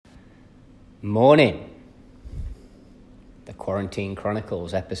Morning. The Quarantine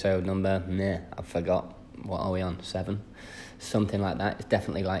Chronicles, episode number, I forgot. What are we on? 7? Something like that. It's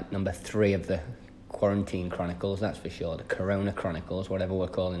definitely like number 3 of the Quarantine Chronicles, that's for sure. The Corona Chronicles, whatever we're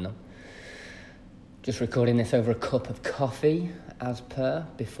calling them. Just recording this over a cup of coffee, as per,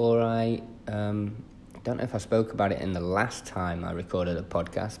 before I don't know if I spoke about it in the last time I recorded a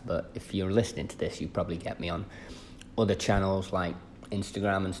podcast, but if you're listening to this, you probably get me on other channels like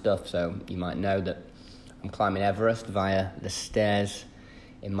Instagram and stuff, so you might know that I'm climbing Everest via the stairs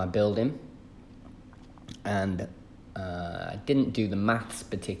in my building, and I didn't do the maths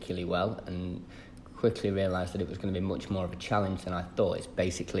particularly well and quickly realised that it was going to be much more of a challenge than I thought. It's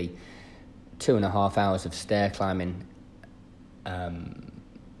basically 2.5 hours of stair climbing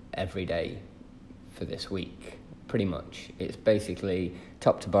every day for this week, pretty much. It's basically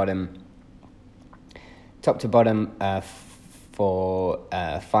top to bottom for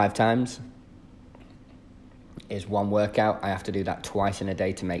 5 times is one workout. I have to do that twice in a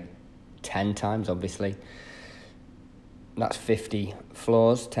day to make 10 times, obviously. That's 50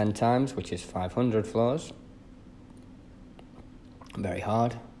 floors 10 times, which is 500 floors. Very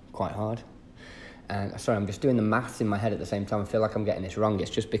hard, quite hard. And sorry, I'm just doing the maths in my head at the same time. I feel like I'm getting this wrong.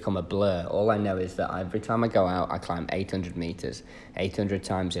 It's just become a blur. All I know is that every time I go out, I climb 800 meters. 800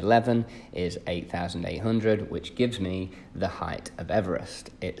 times 11 is 8,800, which gives me the height of Everest.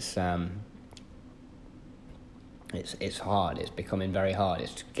 It's hard. It's becoming very hard.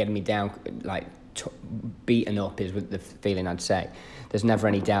 It's getting me down, beaten up is the feeling I'd say. There's never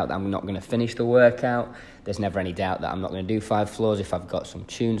any doubt that I'm not going to finish the workout. There's never any doubt that I'm not going to do 5 floors. If I've got some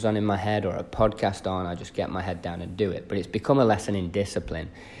tunes on in my head or a podcast on, I just get my head down and do it. But it's become a lesson in discipline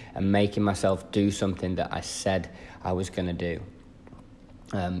and making myself do something that I said I was going to do.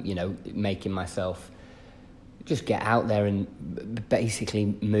 Making myself just get out there and basically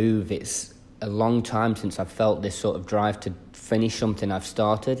move. It's a long time since I've felt this sort of drive to finish something I've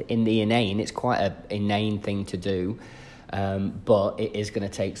started. In the inane, it's quite an inane thing to do. But it is going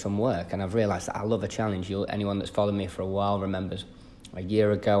to take some work, and I've realised that I love a challenge. Anyone that's followed me for a while remembers a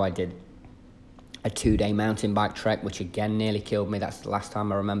year ago I did a 2-day mountain bike trek, which again nearly killed me. That's the last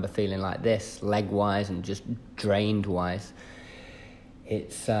time I remember feeling like this, leg-wise and just drained-wise.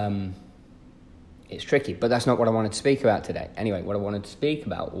 It's tricky, but that's not what I wanted to speak about today. Anyway, what I wanted to speak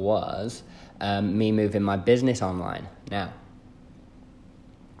about was me moving my business online. Now,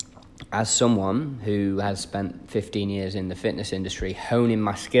 as someone who has spent 15 years in the fitness industry, honing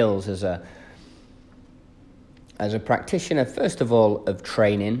my skills as a practitioner, first of all, of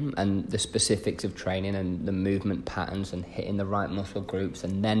training and the specifics of training and the movement patterns and hitting the right muscle groups,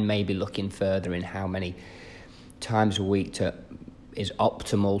 and then maybe looking further in how many times a week is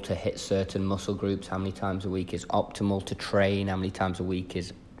optimal to hit certain muscle groups, how many times a week is optimal to train, how many times a week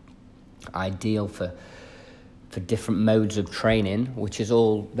is ideal for different modes of training, which is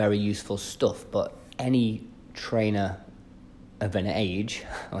all very useful stuff. But any trainer of an age,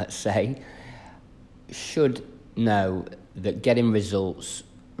 let's say, should know that getting results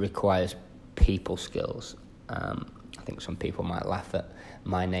requires people skills. I think some people might laugh at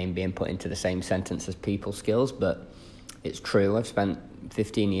my name being put into the same sentence as people skills, but it's true. I've spent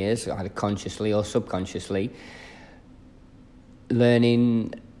 15 years, either consciously or subconsciously,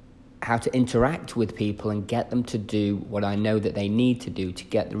 learning how to interact with people and get them to do what I know that they need to do to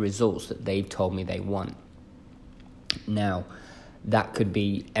get the results that they've told me they want. Now, that could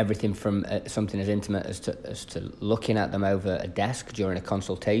be everything from something as intimate as to looking at them over a desk during a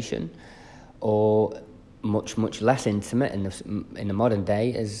consultation, or much, much less intimate in the modern day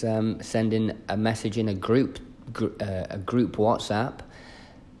is sending a message in a group WhatsApp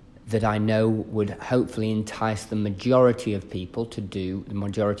that I know would hopefully entice the majority of people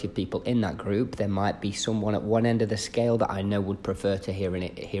in that group. There might be someone at one end of the scale that I know would prefer to hear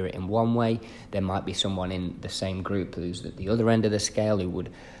it in one way. There might be someone in the same group who's at the other end of the scale who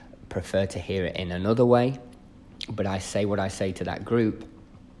would prefer to hear it in another way. But I say what I say to that group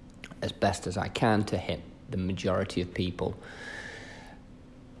as best as I can to hit the majority of people.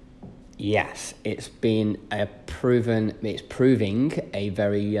 Yes, it's proving a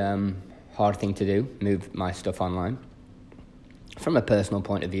very hard thing to do, move my stuff online, from a personal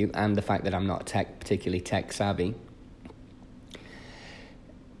point of view, and the fact that I'm not particularly tech savvy.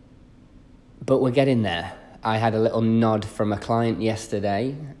 But we're getting there. I had a little nod from a client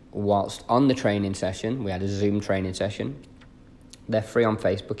yesterday whilst on the training session. We had a Zoom training session. They're free on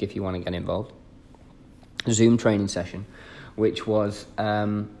Facebook if you want to get involved. Zoom training session, which was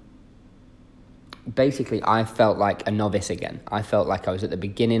basically, I felt like a novice again. I felt like I was at the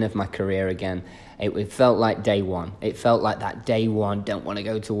beginning of my career again. It felt like day one. It felt like that day one, don't want to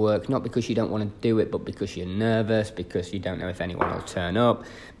go to work, not because you don't want to do it, but because you're nervous, because you don't know if anyone will turn up,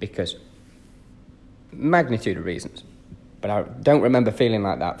 because magnitude of reasons. But I don't remember feeling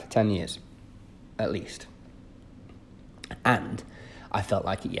like that for 10 years, at least. And I felt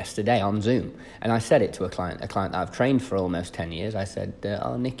like it yesterday on Zoom. And I said it to a client that I've trained for almost 10 years. I said,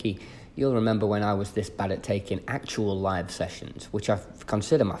 oh, Nikki, you'll remember when I was this bad at taking actual live sessions, which I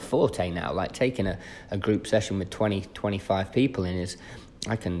consider my forte now. Like taking a group session with 20, 25 people in is,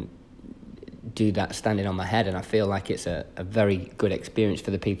 I can do that standing on my head, and I feel like it's a very good experience for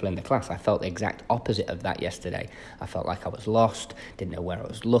the people in the class. I felt the exact opposite of that yesterday. I felt like I was lost, didn't know where I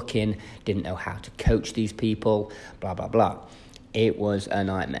was looking, didn't know how to coach these people, blah, blah, blah. It was a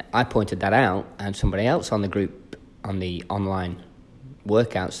nightmare. I pointed that out, and somebody else on the group, on the online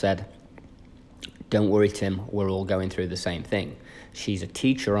workout said, don't worry, Tim, we're all going through the same thing. She's a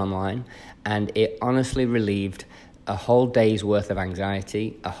teacher online, and it honestly relieved a whole day's worth of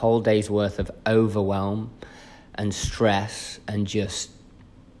anxiety, a whole day's worth of overwhelm and stress and just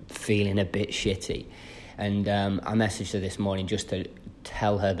feeling a bit shitty. And I messaged her this morning just to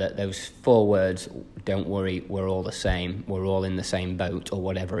tell her that those 4 words, don't worry, we're all the same, we're all in the same boat, or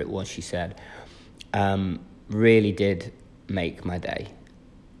whatever it was she said, really did make my day.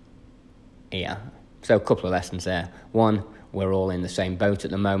 Yeah. So a couple of lessons there. 1, we're all in the same boat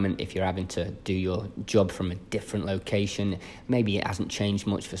at the moment. If you're having to do your job from a different location, maybe it hasn't changed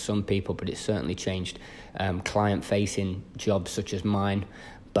much for some people, but it's certainly changed client-facing jobs such as mine,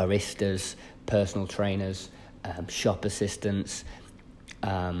 baristas, personal trainers, shop assistants,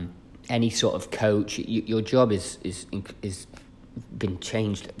 any sort of coach. Your job is been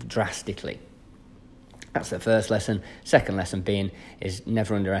changed drastically. That's the first lesson. Second lesson being is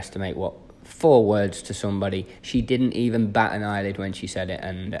never underestimate what 4 words to somebody. She didn't even bat an eyelid when she said it,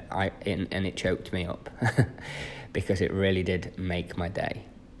 and it choked me up because it really did make my day.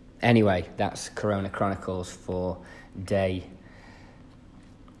 Anyway, that's Corona Chronicles for day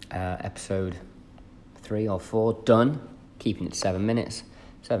episode 3 or 4 done. Keeping it 7 minutes.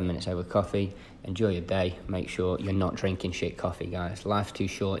 7 minutes over coffee. Enjoy your day. Make sure you're not drinking shit coffee, guys. Life's too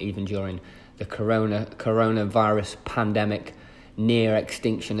short, even during the coronavirus pandemic, near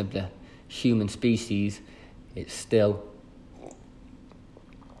extinction of the human species. It's still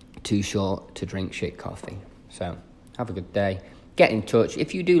too short to drink shit coffee. So have a good day. Get in touch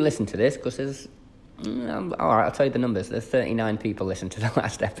if you do listen to this, because there's all right, I'll tell you the numbers. There's 39 people listened to the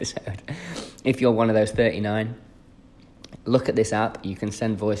last episode. If you're one of those 39, look at this app. You can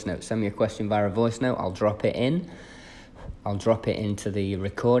send voice notes. Send me a question via a voice note. I'll drop it in. I'll drop it into the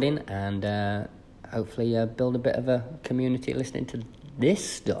recording, and hopefully build a bit of a community listening to this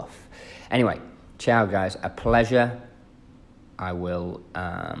stuff. Anyway, ciao, guys. A pleasure. I will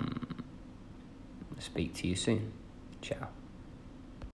speak to you soon. Ciao.